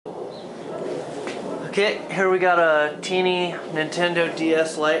Okay, here we got a teeny Nintendo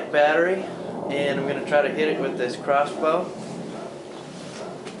DS Lite battery, and I'm going to try to hit it with this crossbow.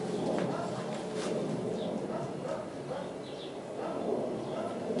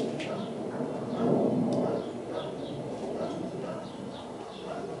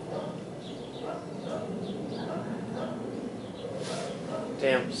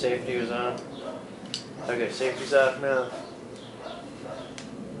 Damn, safety was on. Okay, safety's off now.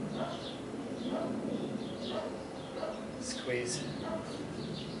 Squeeze.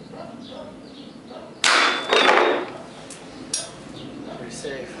 Pretty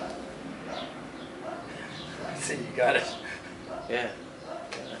safe. See, you got it. Yeah.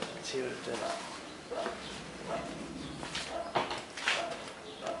 Let's see what it does.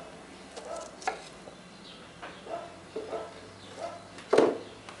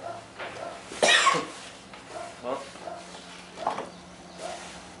 Well,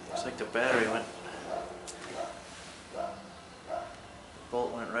 looks like the battery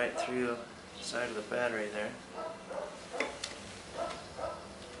bolt went right through the side of the battery there.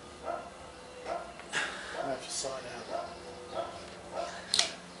 I have to saw it out.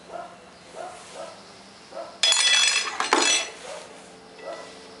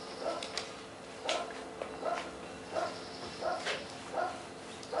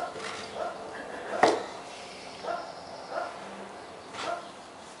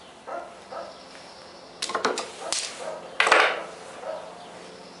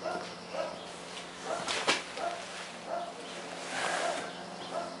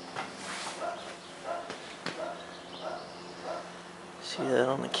 See that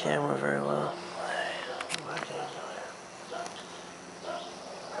on the camera very well.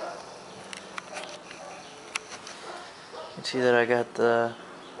 You can see that I got the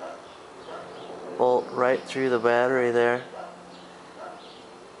bolt right through the battery there.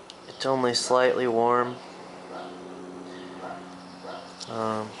 It's only slightly warm.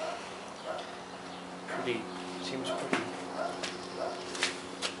 Seems pretty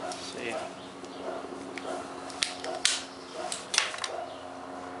safe.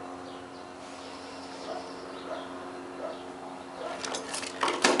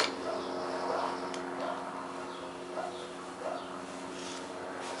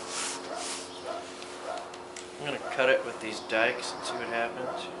 I'm going to cut it with these dikes and see what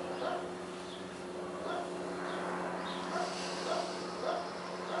happens.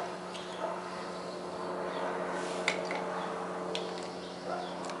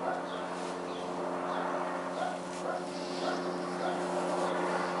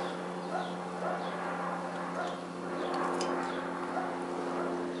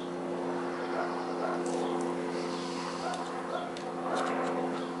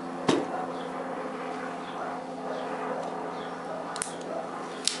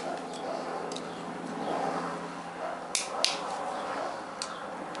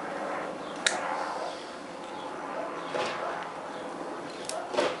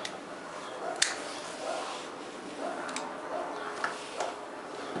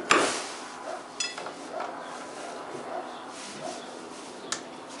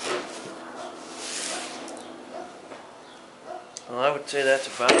 Well, I would say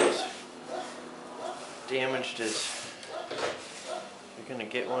that's about as damaged as you're going to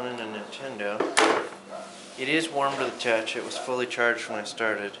get one in a Nintendo. It is warm to the touch. It was fully charged when I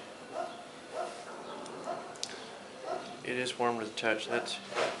started. It is warm to the touch. That's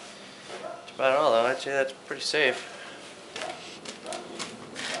about all though. I'd say that's pretty safe.